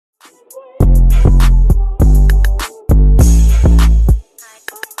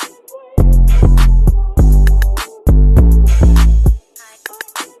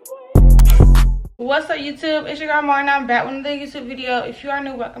up YouTube? It's your girl Mari and I'm back with another YouTube video. If you are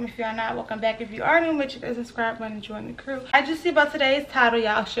new, welcome. If you are not, welcome back. If you are new, make sure to subscribe button and join the crew. As you see about today's title,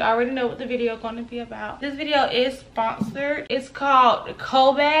 y'all should already know what the video is going to be about. This video is sponsored. It's called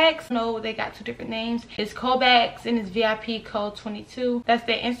Kobags. No, they got two different names. It's Kobags and it's VIP code 22. That's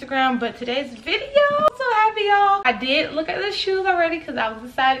their Instagram. But today's video, I'm so happy, y'all. I did look at the shoes already because I was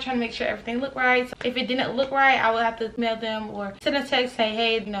excited trying to make sure everything looked right. So if it didn't look right, I would have to mail them or send a text, say,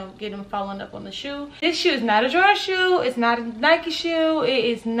 hey, you know, get them following up on the shoe. This shoe is not a Jordan shoe. It's not a Nike shoe. It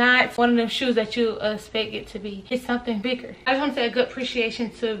is not one of them shoes that you expect it to be. It's something bigger. I just want to say a good appreciation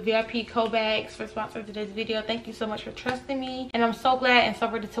to VIP Kobags for sponsoring today's video. Thank you so much for trusting me. And I'm so glad and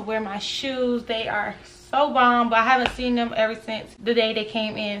so ready to wear my shoes. They are so bomb, but I haven't seen them ever since the day they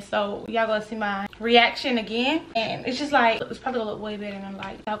came in. So y'all gonna see my reaction again. And it's just like, it's probably gonna look way better than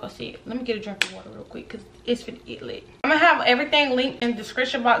like, y'all gonna see it. Let me get a drink of water real quick because it's finna get lit. I'm gonna have everything linked in the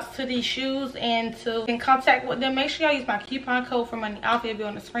description box to these shoes, and to get in contact with them, make sure y'all use my coupon code for my outfit. It'll be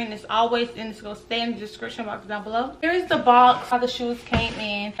on the screen. It's always in. It's gonna stay in the description box down below. Here is the box, how the shoes came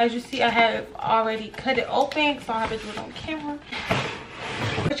in. As you see, I have already cut it open, so I have to do it on camera.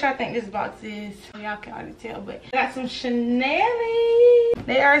 What y'all think this box is? Y'all can already tell, but I got some Chanel.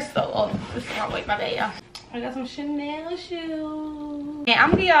 They are so, oh, this is the wrong way, my bad, y'all. I got some Chanel shoes. And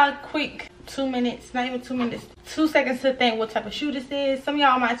I'm gonna give y'all a quick 2 minutes, not even 2 minutes, 2 seconds to think what type of shoe this is. Some of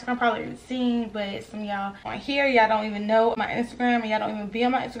y'all on my Instagram probably already seen, but some of y'all on here, y'all don't even know my Instagram, and y'all don't even be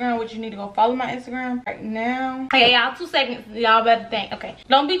on my Instagram, which you need to go follow my Instagram right now. Okay, y'all, 2 seconds, y'all better think. Okay,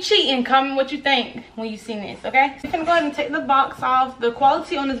 don't be cheating. Comment what you think when you see this, okay? I'm gonna go ahead and take the box off. The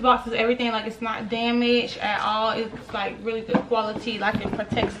quality on this box is everything. Like, it's not damaged at all. It's like really good quality, like it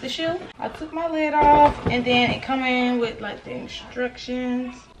protects the shoe. I took my lid off, and then it come in with like the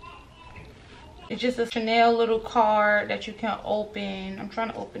instructions. It's just a Chanel little card that you can open. I'm trying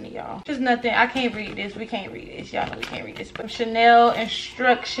to open it, y'all. Just nothing. I can't read this. We can't read this. Y'all know we can't read this. But Chanel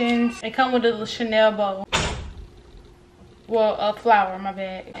instructions. They come with a little Chanel bow. Well, a flower, my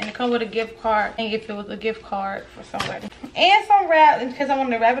bad. And it come with a gift card. And if it was a gift card for somebody. And some wrap, because I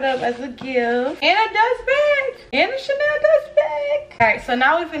wanted to wrap it up as a gift. And a dust bag. And a Chanel dust bag. Alright, so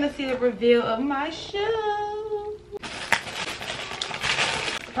now we're finna see the reveal of my shoe.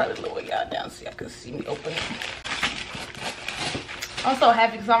 Probably lower y'all down so y'all can see me open it. I'm so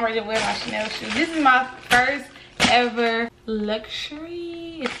happy because I'm ready to wear my Chanel shoes. This is my first ever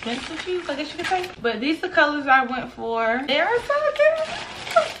luxury expensive shoes, I guess you could say. But these are the colors I went for. They are so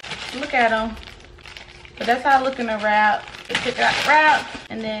good. Look at them. But that's how I look in the wrap. They took out the wrap.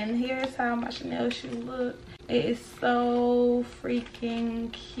 And then here's how my Chanel shoes look. It is so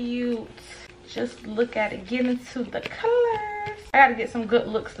freaking cute. Just look at it. Get into the colors. I gotta get some good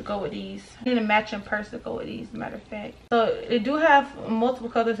looks to go with these. I need a matching purse to go with these, as a matter of fact. So they do have multiple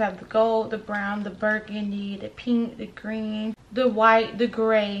colors. I have the gold, the brown, the burgundy, the pink, the green, the white, the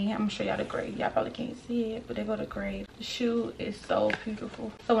gray. I'm gonna show y'all the gray. Y'all probably can't see it, but they go to gray. The shoe is so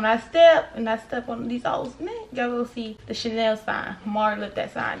beautiful. So when I step on these soles, man, y'all will see the Chanel sign. Mari left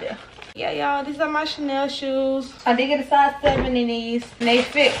that sign there. Yeah, y'all, these are my Chanel shoes. I did get a size 7 in these, and they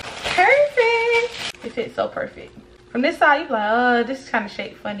fit perfect. They fit so perfect. From this side, you be like, oh, this is kind of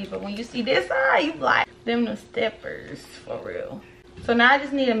shaped funny. But when you see this side, you be like, them the steppers, for real. So now I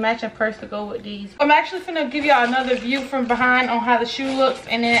just need a matching purse to go with these. I'm actually gonna give y'all another view from behind on how the shoe looks,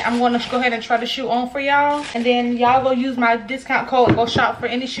 and then I'm gonna go ahead and try the shoe on for y'all, and then y'all go use my discount code and go shop for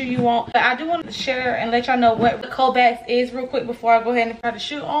any shoe you want. But I do want to share and let y'all know what Kobags is real quick before I go ahead and try the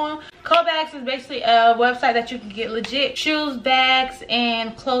shoe on. Kobags is basically a website that you can get legit shoes, bags,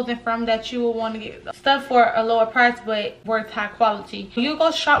 and clothing from that you will want to get stuff for a lower price but worth high quality. When you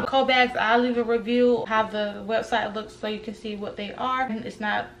go shop with Kobags, I'll leave a review how the website looks so you can see what they are. And it's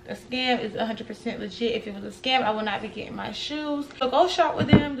not a scam. It's 100% legit. If it was a scam, I would not be getting my shoes. So go shop with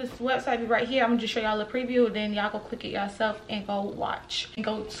them. This website be right here. I'm gonna just show y'all a preview, then y'all go click it yourself and go watch and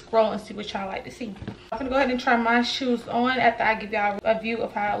go scroll and see what y'all like to see. I'm gonna go ahead and try my shoes on after I give y'all a view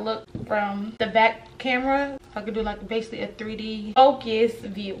of how it look from the back camera. I could do like basically a 3D focus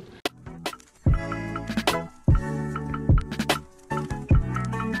view.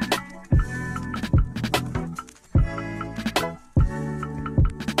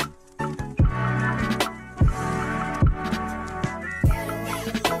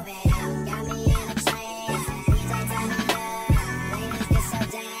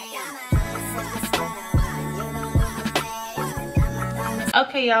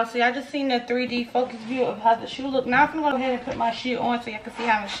 Okay, y'all, so y'all just seen the 3D focus view of how the shoe look. Now I'm gonna go ahead and put my shoe on so y'all can see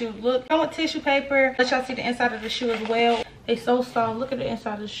how the shoe look. Come with tissue paper. Let y'all see the inside of the shoe as well. It's so soft. Look at the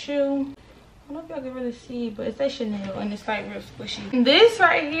inside of the shoe. don't know if y'all can really see, but it's a Chanel and it's like real squishy. This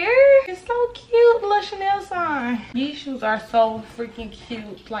right here is so cute, little Chanel sign. These shoes are so freaking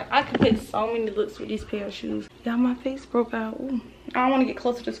cute. Like I could pick so many looks with these pair of shoes. Y'all, my face broke out. Ooh. I don't want to get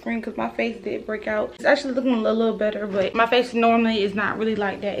close to the screen because my face did break out. It's actually looking a little better, but my face normally is not really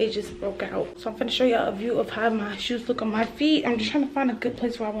like that. It just broke out. So I'm gonna show y'all a view of how my shoes look on my feet. I'm just trying to find a good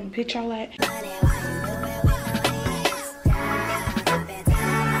place where I want to pitch y'all at.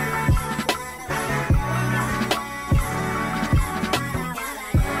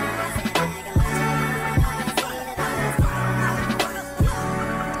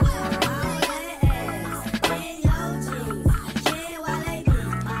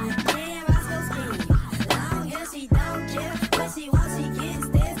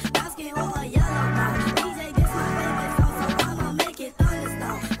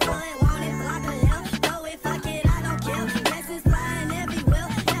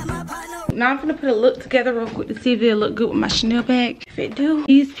 Now I'm gonna put a look together real quick to see if it'll look good with my Chanel bag. If it do,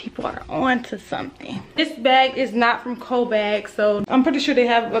 these people are on to something. This bag is not from Cobag, so I'm pretty sure they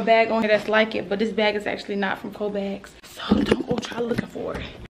have a bag on here that's like it, but this bag is actually not from Cobags. So don't go try looking for it.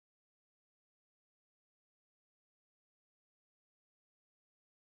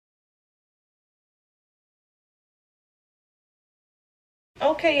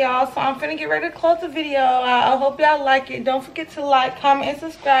 Okay, y'all, so I'm finna get ready to close the video. I hope y'all like it. Don't forget to like, comment, and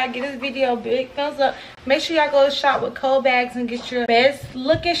subscribe. Give this video a big thumbs up. Make sure y'all go shop with Cobags and get your best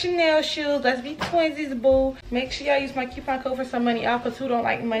looking Chanel shoes. Let's be twinsies, boo. Make sure y'all use my coupon code for some money off, because who don't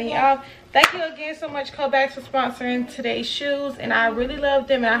like money off? Thank you again so much, Cobags, for sponsoring today's shoes, and I really love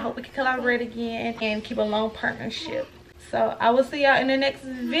them, and I hope we can collaborate again and keep a long partnership. So I will see y'all in the next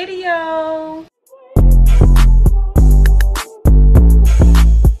video.